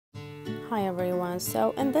Hi everyone,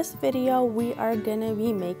 so in this video we are gonna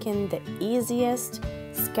be making the easiest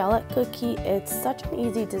skillet cookie. It's such an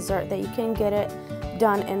easy dessert that you can get it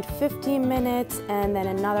done in 15 minutes and then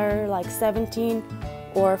another like 17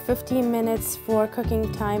 or 15 minutes for cooking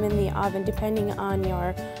time in the oven, depending on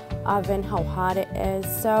your oven how hot it is.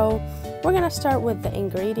 So we're gonna start with the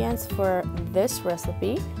ingredients for this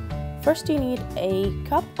recipe. First, you need a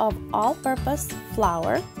cup of all-purpose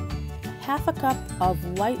flour, half a cup of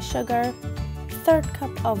white sugar, third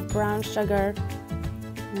cup of brown sugar,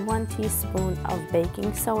 1 teaspoon of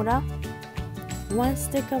baking soda, 1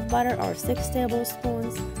 stick of butter or 6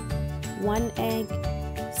 tablespoons, 1 egg,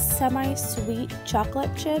 semi-sweet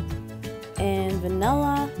chocolate chip, and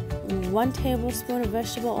vanilla, 1 tablespoon of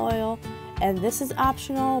vegetable oil. And this is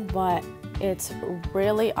optional, but it's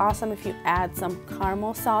really awesome if you add some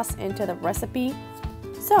caramel sauce into the recipe.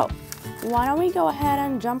 So why don't we go ahead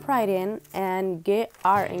and jump right in and get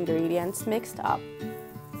our ingredients mixed up.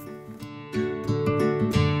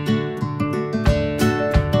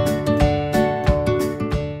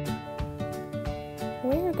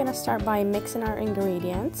 We're gonna start by mixing our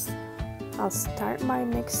ingredients. I'll start my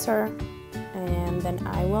mixer and then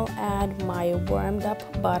I will add my warmed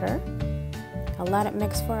up butter. I'll let it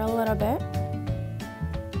mix for a little bit.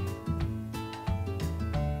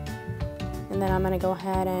 And then I'm going to go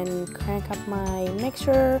ahead and crank up my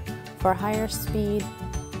mixture for higher speed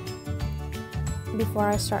before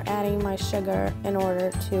I start adding my sugar in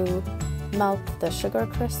order to melt the sugar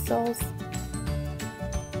crystals.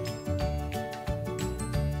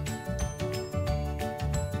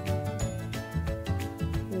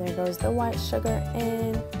 And there goes the white sugar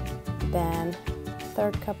in, then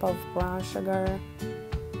third cup of brown sugar.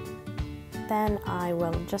 Then I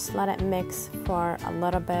will just let it mix for a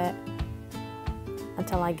little bit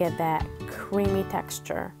until I get that creamy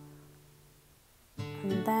texture.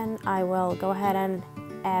 And then I will go ahead and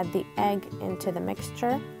add the egg into the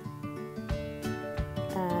mixture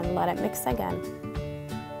and let it mix again.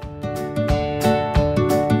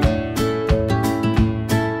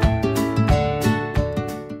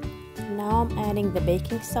 Now I'm adding the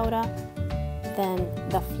baking soda, then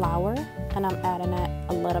the flour, and I'm adding it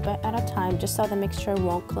a little bit at a time just so the mixture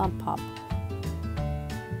won't clump up.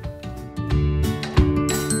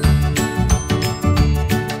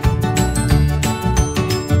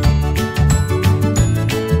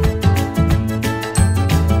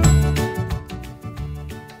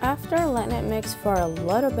 After letting it mix for a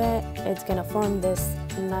little bit, it's gonna form this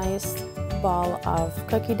nice ball of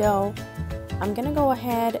cookie dough. I'm gonna go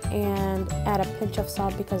ahead and add a pinch of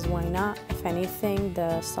salt because why not? If anything,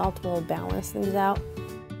 the salt will balance things out.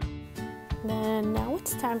 Then now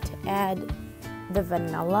it's time to add the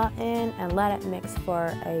vanilla in and let it mix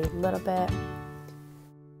for a little bit.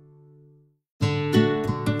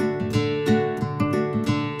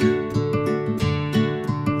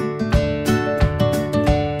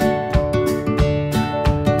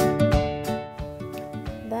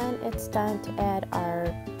 It's time to add our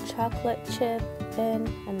chocolate chip in,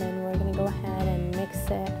 and then we're going to go ahead and mix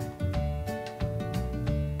it,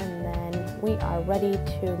 and then we are ready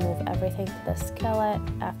to move everything to the skillet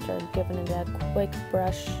after giving it a quick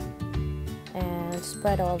brush and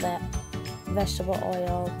spread all that vegetable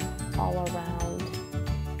oil all around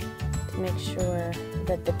to make sure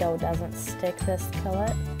that the dough doesn't stick to the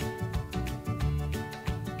skillet.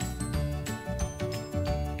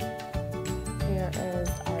 Here is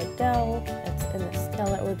our dough. It's in the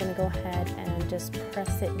skillet. We're going to go ahead and just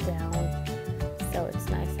press it down so it's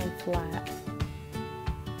nice and flat.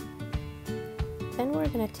 Then we're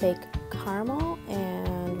going to take caramel,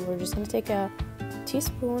 and we're just going to take a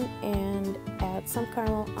teaspoon and add some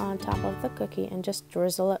caramel on top of the cookie and just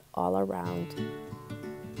drizzle it all around.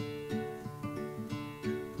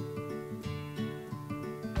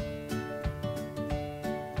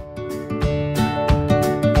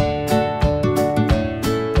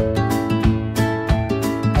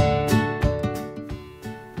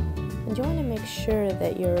 You want to make sure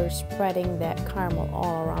that you're spreading that caramel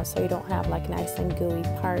all around so you don't have like nice and gooey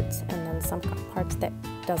parts and then some parts that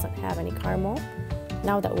doesn't have any caramel.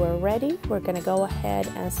 Now that we're ready, we're going to go ahead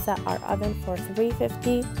and set our oven for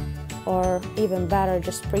 350, or even better,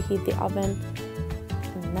 just preheat the oven,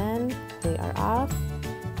 and then we are off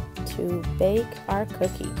to bake our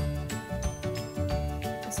cookie.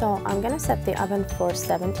 So I'm going to set the oven for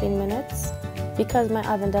 17 minutes because my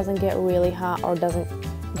oven doesn't get really hot or doesn't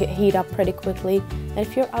heat up pretty quickly. And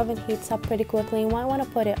if your oven heats up pretty quickly, you might want to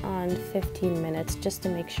put it on 15 minutes just to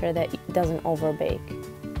make sure that it doesn't overbake.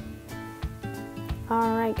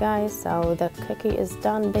 Alright guys, so the cookie is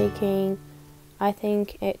done baking. I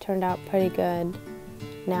think it turned out pretty good.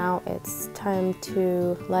 Now it's time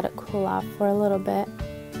to let it cool off for a little bit,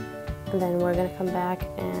 and then we're gonna come back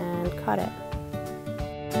and cut it.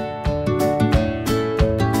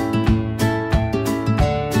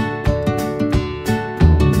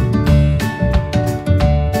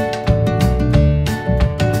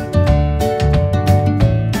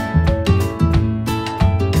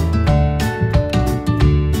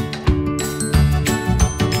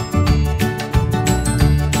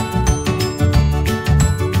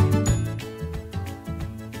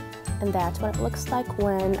 And that's what it looks like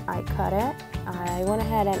when I cut it. I went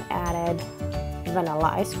ahead and added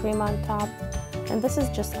vanilla ice cream on top. And this is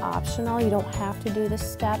just optional. You don't have to do this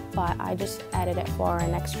step, but I just added it for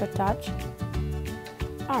an extra touch.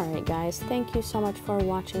 Alright guys, thank you so much for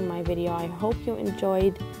watching my video. I hope you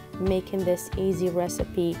enjoyed making this easy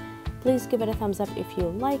recipe. Please give it a thumbs up if you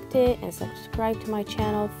liked it and subscribe to my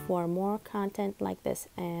channel for more content like this.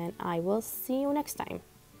 And I will see you next time.